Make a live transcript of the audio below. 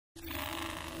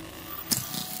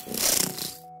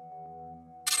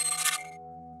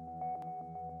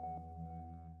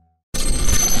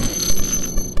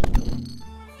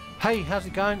Hey, how's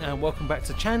it going? And welcome back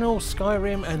to the channel,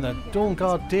 Skyrim and the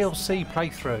Dawnguard DLC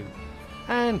playthrough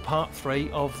and part 3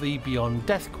 of the Beyond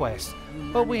Death quest.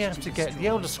 But we have to get the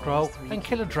Elder Scroll and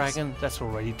kill a dragon that's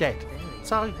already dead.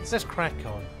 So let's crack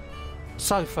on.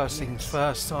 So first things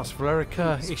first, ask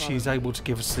Valerica if she's able to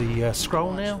give us the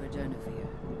scroll now.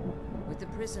 With the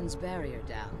prison's barrier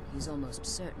down, he's almost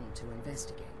certain to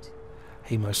investigate.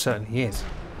 He most certainly is.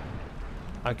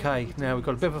 Okay, now we've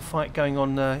got a bit of a fight going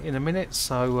on in a minute,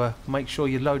 so make sure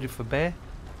you're loaded for bear.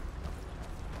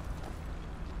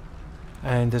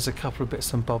 And there's a couple of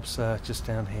bits and bobs just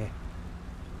down here.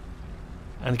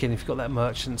 And again, if you've got that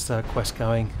merchant's quest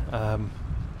going,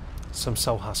 some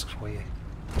soul husks for you.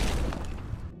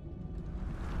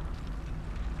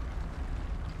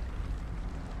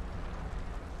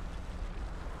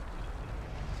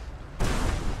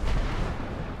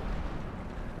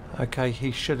 Okay, he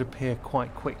should appear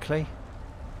quite quickly.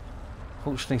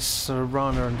 Fortunately,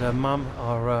 Serana and her mum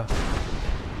are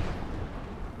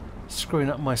screwing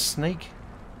up my sneak.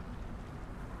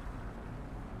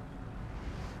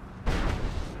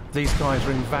 These guys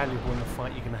are invaluable in the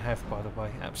fight you're going to have, by the way.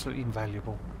 Absolutely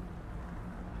invaluable.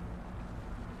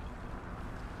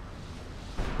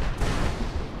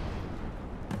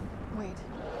 Wait,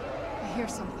 I hear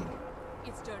something.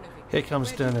 It's Durnehviir. Here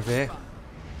comes Durnehviir.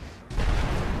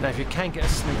 Now if you can get a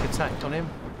sneak attack on him,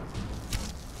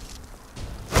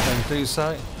 then do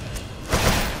so.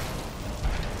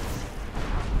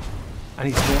 And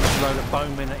he's launched a load of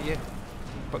Bonemen at you,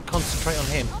 but concentrate on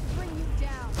him. I'll bring you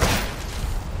down.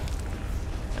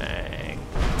 And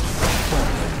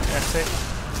that's it.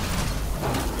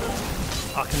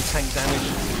 I can tank damage.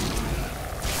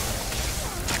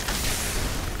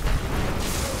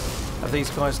 Have these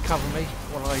guys cover me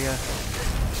while I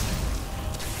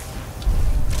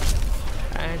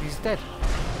and he's dead.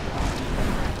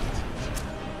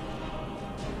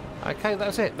 Okay,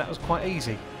 that's it. That was quite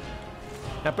easy.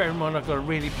 Now bear in mind I've got a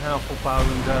really powerful bow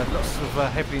and lots of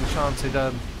heavily enchanted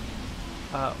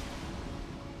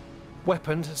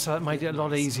weapons, so it made it a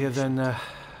lot easier than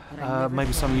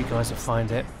maybe some of you guys that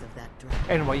find it.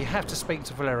 Anyway, you have to speak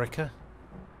to Valerica.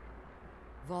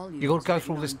 You've got to go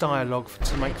through all this dialogue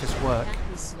to make this work.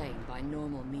 Can't be slain by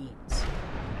normal means. It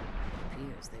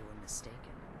appears they were mistaken.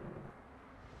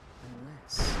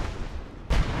 Unless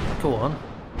Go on.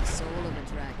 the soul of a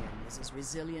dragon is as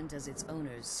resilient as its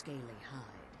owner's scaly hide.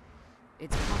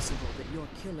 It's possible that your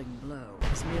killing blow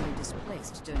has merely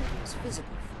displaced Durnehviir's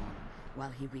physical form while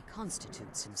he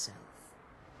reconstitutes himself.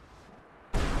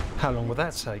 How long will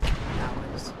that take?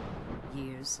 Hours,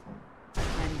 years, I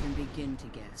can't even begin to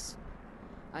guess.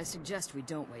 I suggest we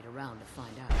don't wait around to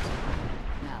find out.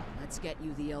 Now, let's get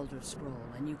you the Elder Scroll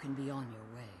and you can be on your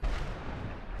way.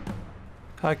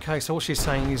 Okay, so what she's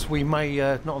saying is we may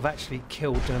not have actually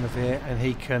killed Durnehviir and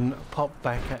he can pop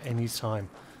back at any time.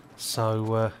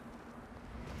 So,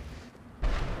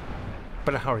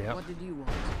 better hurry up. What did you want?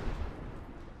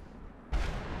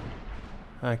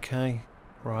 Okay,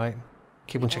 right.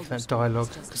 Keep on checking that dialogue,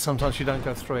 because sometimes you don't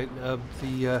go through it,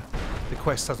 the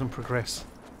quest doesn't progress.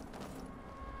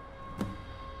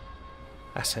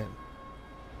 That's it.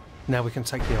 Now we can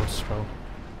take the Elder Scroll.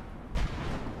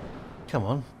 Come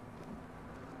on.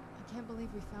 I can't believe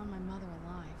we found my mother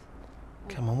alive.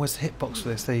 Come on, where's the hitbox for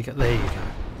this? There you go. There you go.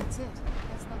 That's it.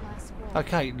 That's the last scroll.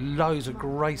 Okay, loads of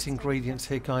great ingredients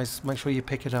here, guys. Make sure you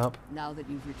pick it up. Now that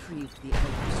you've retrieved the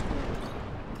Elder Scroll,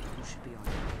 you should be on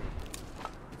your way.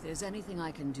 If there's anything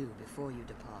I can do before you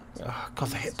depart... Oh, God,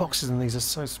 the hitboxes in these are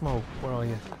so small. Where are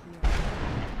you? I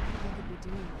could be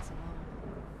doing this alone.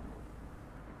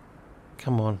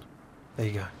 Come on. There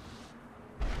you go. I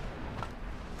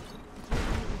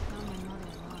can't believe we found my mother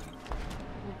alive.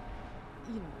 Well,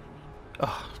 you know what I mean.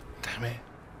 Oh, damn it.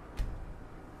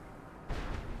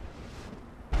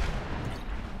 I'm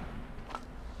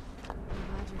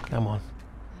glad you're Come on. I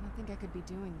don't think I could be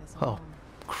doing this Oh, alone.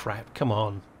 crap. Come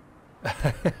on. Oh,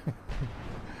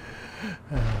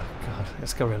 God.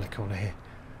 Let's go around the corner here.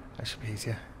 That should be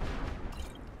easier. I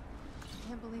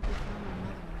can't believe we found my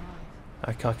mother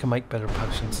alive. Okay, I can make better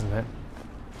potions than that.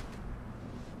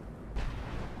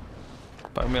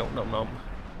 Bone meal, nom nom.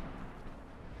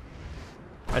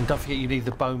 And don't forget you need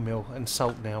the bone meal and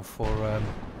salt now for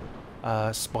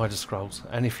spider scrolls.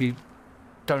 And if you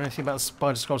don't know anything about the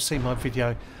spider scrolls, see my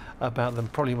video about them.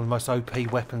 Probably one of the most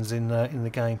OP weapons in the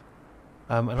game.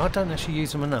 And I don't actually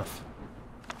use them enough.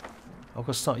 I've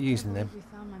got to start using them. We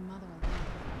found my mother alive.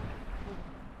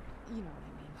 Well, you know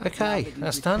what Okay,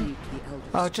 that's done.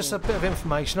 Just a bit of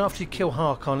information. After you kill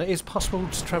Harkon, it is possible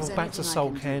to travel back to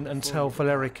Soul Cairn and tell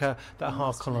Valerica that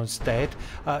Harkon is dead.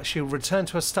 She'll return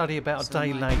to her study about a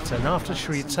day later, and after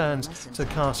she returns to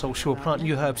the castle, she will plant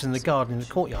new herbs in the garden in the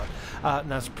courtyard.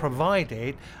 Now,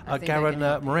 provided Garen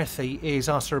Morethi is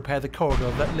asked to repair the corridor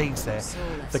that leads there.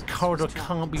 The corridor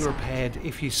can't be repaired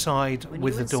if you side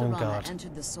with the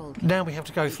Dawnguard. Now we have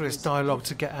to go through this dialogue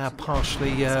to get our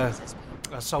partially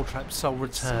soul trap soul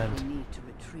returned. You need to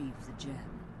retrieve the gem.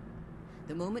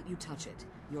 The moment you touch it,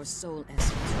 your soul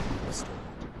essence will be restored.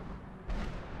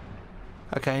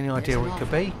 Okay, any idea what it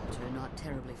could be? Altar not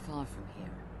terribly far from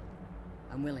here.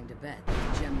 I'm willing to bet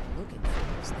that the gem you're looking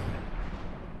for is there.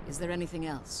 Is there anything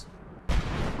else? It'll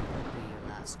be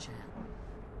your last chance.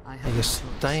 I have Are you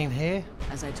staying here?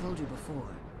 As I told you before,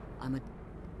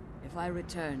 if I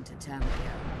return to Tamriel,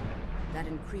 that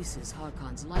increases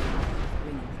Harkon's likelihood of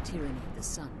bringing the tyranny of the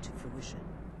sun to fruition.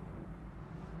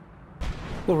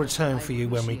 We'll return for you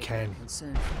when we can.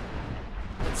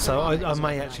 So I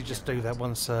may actually just do that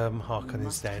once Harkon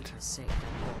is dead.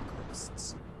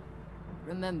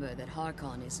 Remember that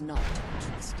Harkon is not to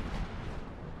be trusted,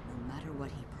 no matter what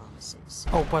he promises.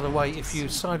 Oh, by the way, if you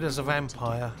side as a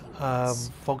vampire,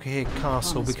 Dawnguard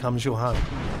Castle becomes your home,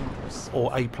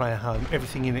 or a player home.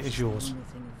 Everything in it is yours.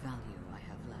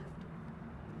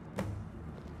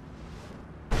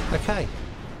 Okay.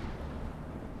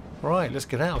 Right, let's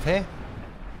get out of here.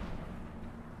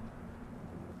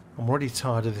 I'm already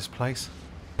tired of this place.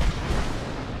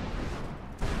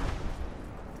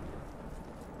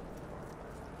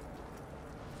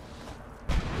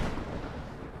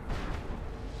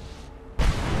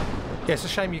 Yeah, it's a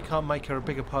shame you can't make her a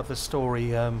bigger part of the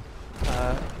story, even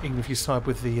if you side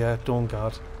with the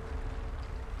Dawnguard.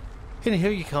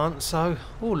 Anywho, you can't, so...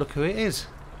 Oh, look who it is.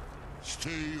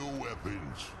 Stay your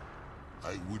weapons.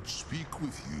 I would speak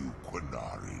with you,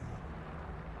 Quinarin.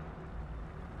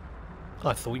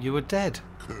 I thought you were dead.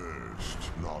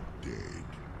 Cursed, not dead.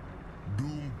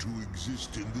 Doomed to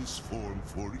exist in this form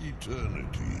for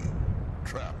eternity.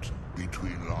 Trapped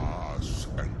between Laas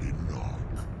and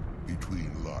Enoch.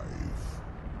 Between life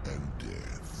and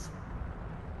death.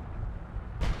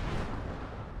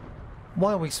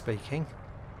 Why are we speaking?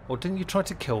 Or didn't you try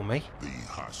to kill me? The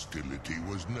hostility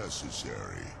was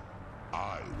necessary.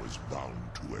 I was bound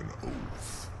to an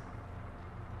oath.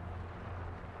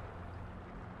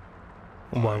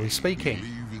 Why are we speaking? I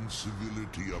believe in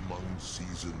civility among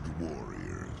seasoned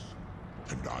warriors,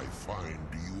 and I find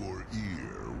your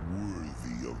ear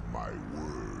worthy of my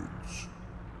words.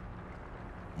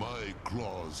 My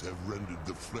claws have rended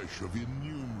the flesh of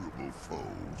innumerable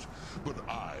foes, but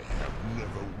I have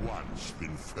never once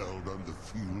been felled on the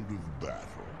field of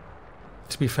battle.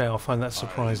 To be fair, I find that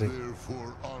surprising. I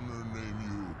therefore honor name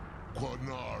you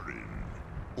Quinarin,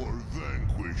 or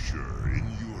Vanquisher in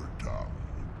your tongue.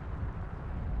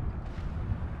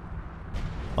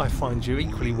 I find you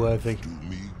equally worthy. Do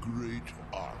me great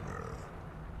honor.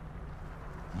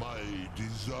 My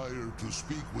desire to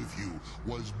speak with you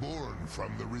was born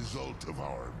from the result of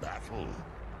our battle,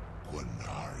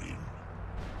 Quinarin.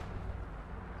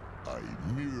 I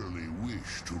merely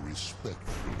wish to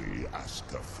respectfully ask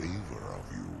a favor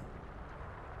of you.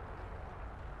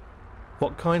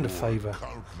 What kind of favor? For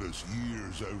countless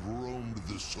years I've roamed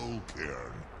the Soul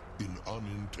Cairn in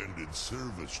unintended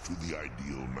service to the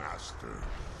ideal master.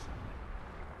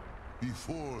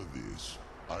 Before this,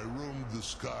 I roamed the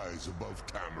skies above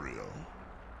Tamriel.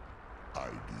 I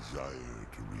desire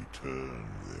to return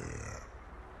there.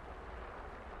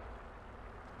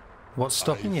 What's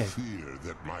stopping you? I fear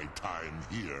that my time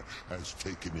here has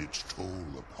taken its toll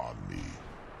upon me.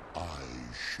 I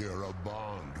share a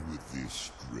bond with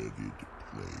this dreaded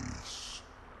place.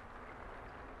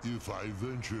 If I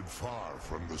ventured far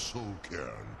from the Soul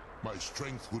Cairn, my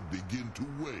strength would begin to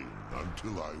wane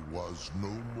until I was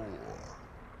no more.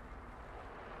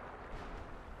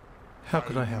 How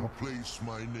could I help? I will place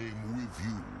my name with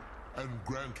you and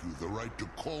grant you the right to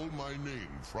call my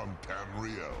name from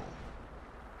Tamriel.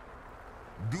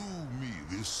 Do me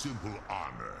this simple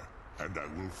honor, and I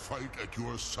will fight at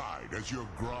your side as your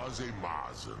Graze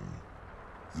Mazen,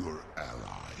 your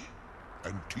ally,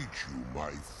 and teach you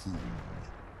my Thum.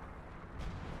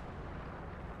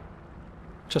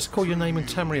 Just call your name in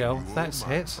Tamriel, that's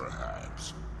it.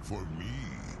 Perhaps. For me,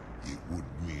 it would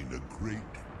mean a great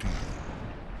deal.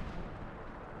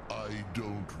 I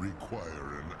don't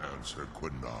require an answer,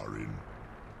 Quinarin.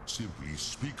 Simply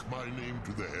speak my name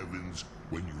to the heavens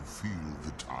when you feel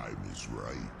the time is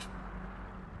right.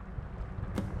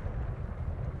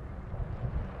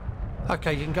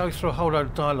 Okay, you can go through a whole load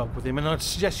of dialogue with him, and I'd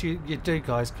suggest you do,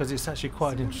 guys, because it's actually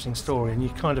quite an interesting story, and you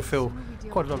kind of feel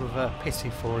quite a lot of pity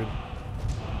for him.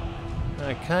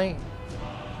 Okay.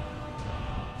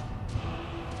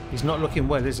 He's not looking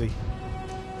well, is he?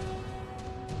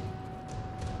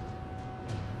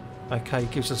 Okay, he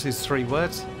gives us his 3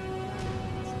 words.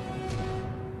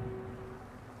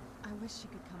 I wish you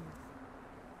could come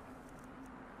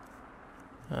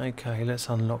with. Okay, let's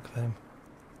unlock them.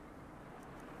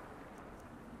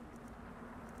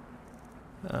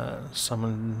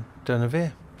 Summon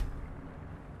Durnehviir.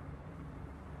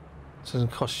 So it's going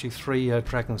to cost you 3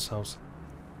 dragon souls.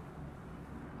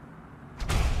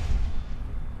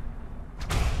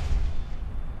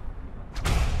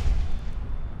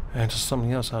 And just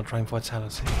something else, I'll drain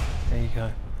vitality. There you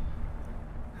go.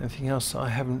 Anything else that I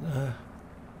haven't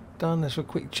done? Let's have a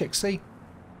quick check, see?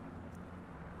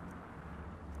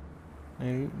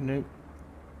 No, no.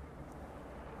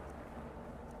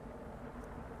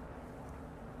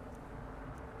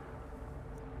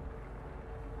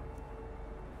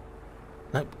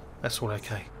 Nope, that's all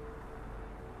okay.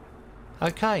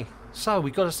 Okay, so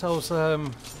we got ourselves a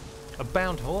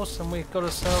bound horse, and we've got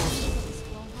ourselves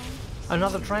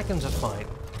another dragon to fight.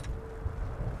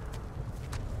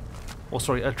 Or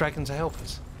sorry, a dragon to help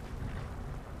us.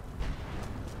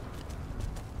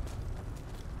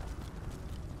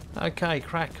 Okay,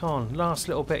 crack on. Last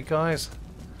little bit, guys.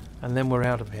 And then we're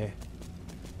out of here.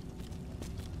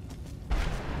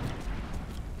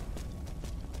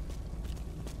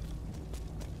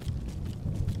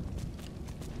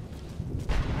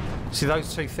 See,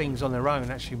 those 2 things on their own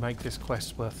actually make this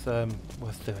quest worth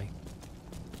doing.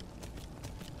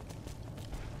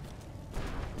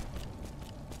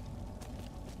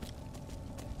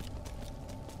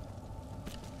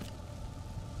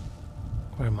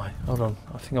 Where am I? Hold on.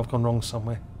 I think I've gone wrong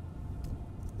somewhere.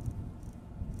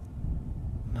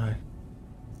 No.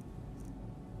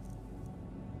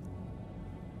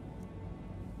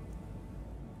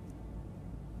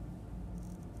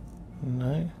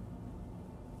 No.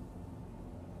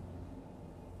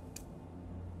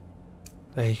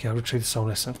 There you go. Retrieve the soul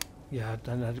lesson. Yeah, I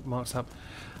don't know. It marks up.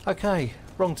 Okay.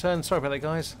 Wrong turn. Sorry about that,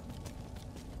 guys.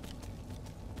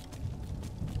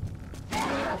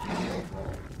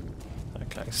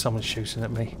 Okay, someone's shooting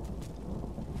at me.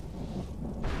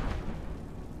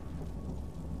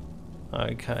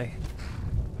 Okay.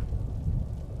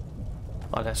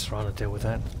 Oh, let's try to deal with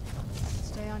that.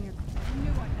 Stay on your. I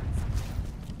knew I had something.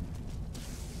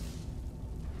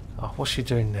 Oh, what's she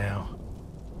doing now?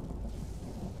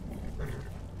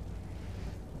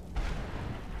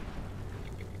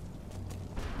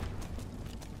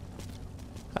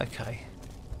 Okay.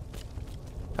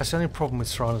 That's the only problem with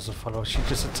Srana as a follower. She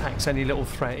just attacks any little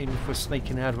threat, even if we're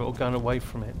sneaking out of it or going away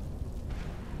from it.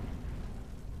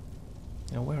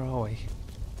 Now, where are we?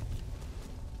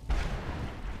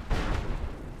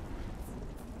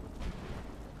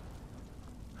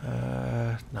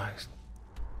 No. Let's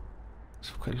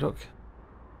have a quick look.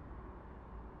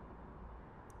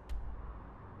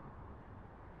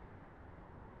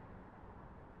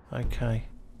 Okay.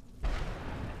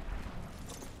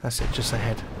 That's it, just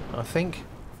ahead, I think.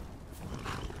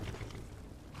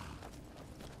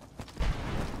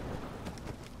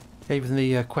 Even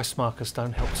the quest markers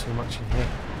don't help too much in here.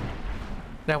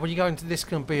 Now, when you go into this,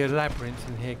 can be a labyrinth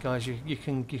in here, guys. You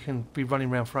can be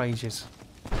running around for ages.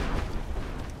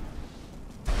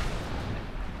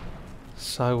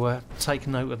 So take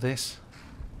note of this.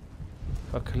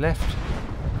 Look left.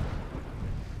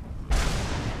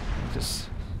 Just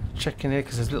check in here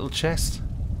because there's a little chest.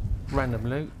 Random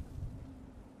loot.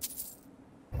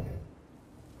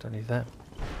 Don't need that.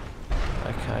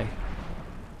 Okay.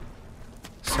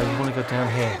 So you want to go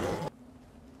down here.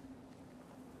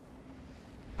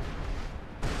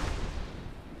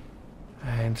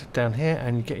 And down here,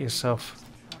 and you get yourself...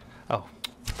 Oh.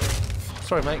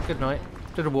 Sorry, mate. Good night.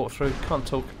 Did a walkthrough. Can't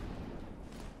talk.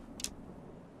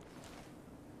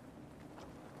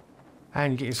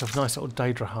 And you get yourself a nice little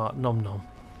Daedra heart. Nom nom.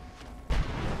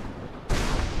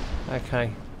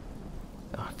 Okay.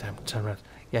 Oh, damn. Turn around.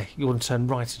 Yeah, you want to turn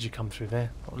right as you come through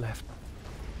there. Not left.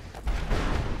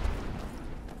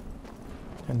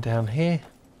 And down here.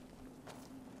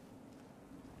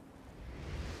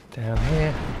 Down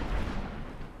here.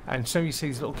 And so you see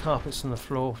these little carpets on the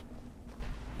floor.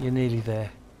 You're nearly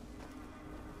there.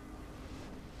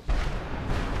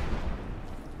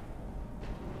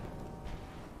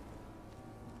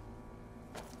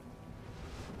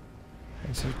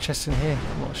 Is there a chest in here?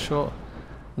 I'm not sure.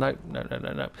 No, no, no,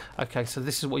 no, no. Okay, so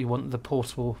this is what you want the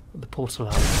portal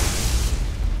up.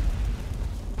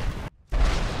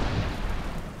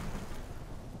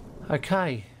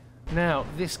 Okay, now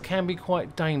this can be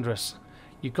quite dangerous.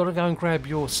 You've got to go and grab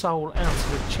your soul out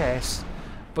of the chest,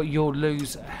 but you'll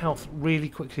lose health really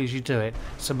quickly as you do it,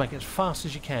 so make it as fast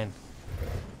as you can.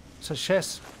 So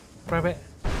chest, grab it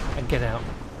and get out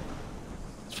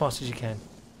as fast as you can.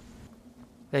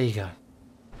 There you go.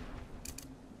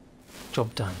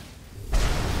 Job done.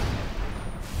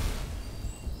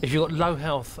 If you've got low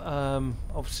health,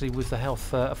 obviously with the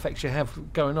health effects you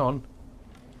have going on,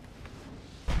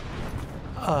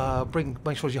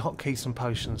 make sure you hotkey some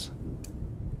potions.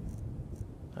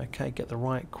 Okay, get the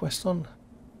right quest on.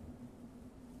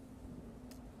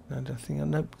 No,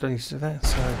 nope, don't need to do that,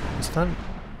 so it's done.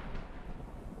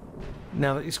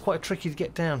 Now it's quite tricky to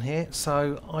get down here,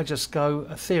 so I just go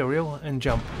ethereal and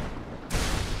jump.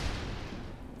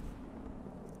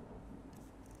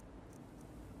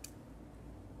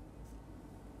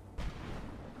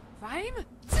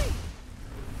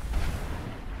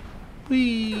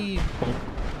 Whee!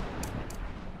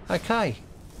 Okay.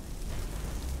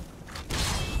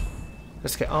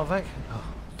 Let's get Arvak. Oh,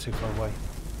 too far away.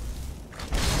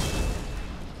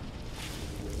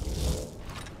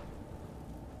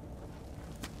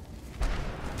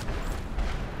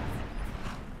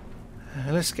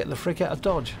 Let's get the frick out of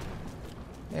dodge.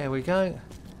 There we go.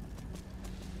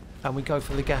 And we go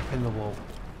for the gap in the wall.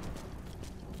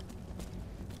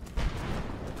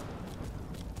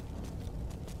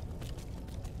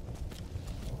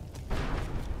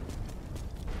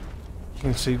 You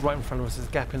can see right in front of us there's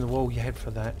a gap in the wall, you head for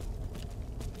that.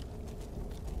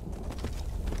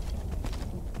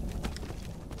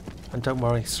 And don't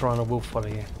worry, Serana will follow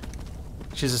you.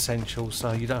 She's essential,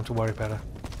 so you don't have to worry about her.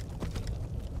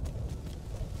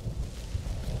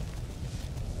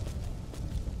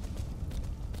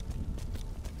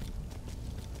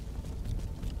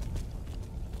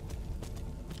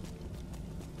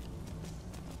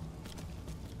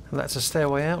 And that's a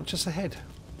stairway out just ahead.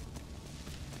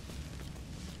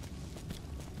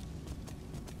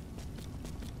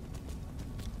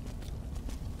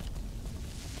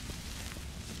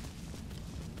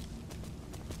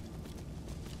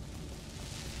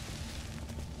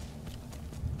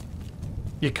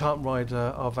 You can't ride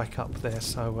Arvak up there,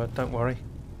 so don't worry.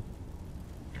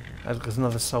 There's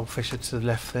another soul fissure to the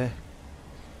left there.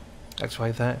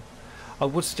 Activate that. I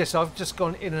would suggest, I've just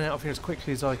gone in and out of here as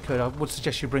quickly as I could. I would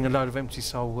suggest you bring a load of empty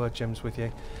soul gems with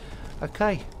you.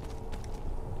 Okay.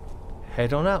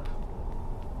 Head on up.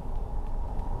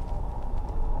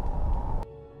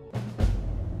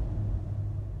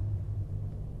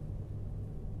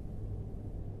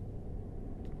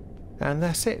 And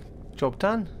that's it. Job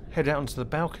done. Head out onto the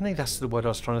balcony. That's the word I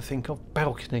was trying to think of.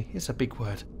 Balcony. It's a big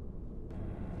word.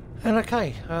 And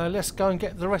okay, let's go and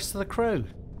get the rest of the crew.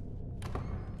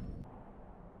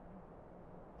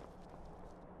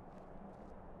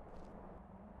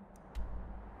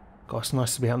 God, it's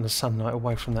nice to be out in the sunlight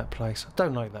away from that place. I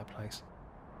don't like that place.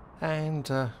 And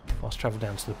fast travel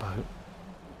down to the boat.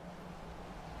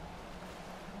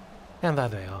 And there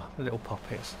they are, the little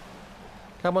poppets.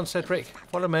 Come on, Cedric,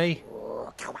 follow me.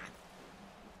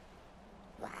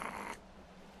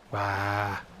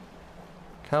 Wah.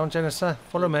 Come on, Jennifer,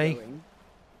 follow me.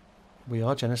 We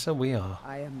are, Jennifer, we are.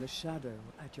 I am the shadow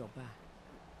at your back.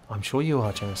 I'm sure you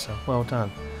are, Jennifer. Well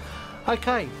done.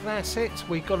 Okay, that's it.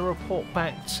 We've got to report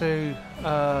back to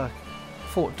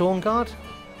Fort Dawnguard.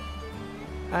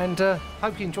 And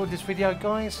hope you enjoyed this video,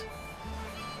 guys.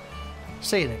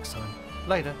 See you next time.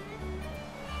 Later.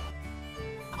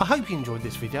 I hope you enjoyed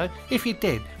this video. If you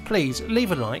did, please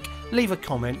leave a like, leave a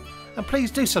comment, and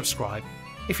please do subscribe.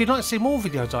 If you'd like to see more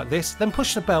videos like this, then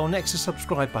push the bell next to the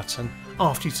subscribe button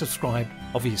after you subscribe,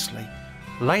 obviously.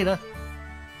 Later.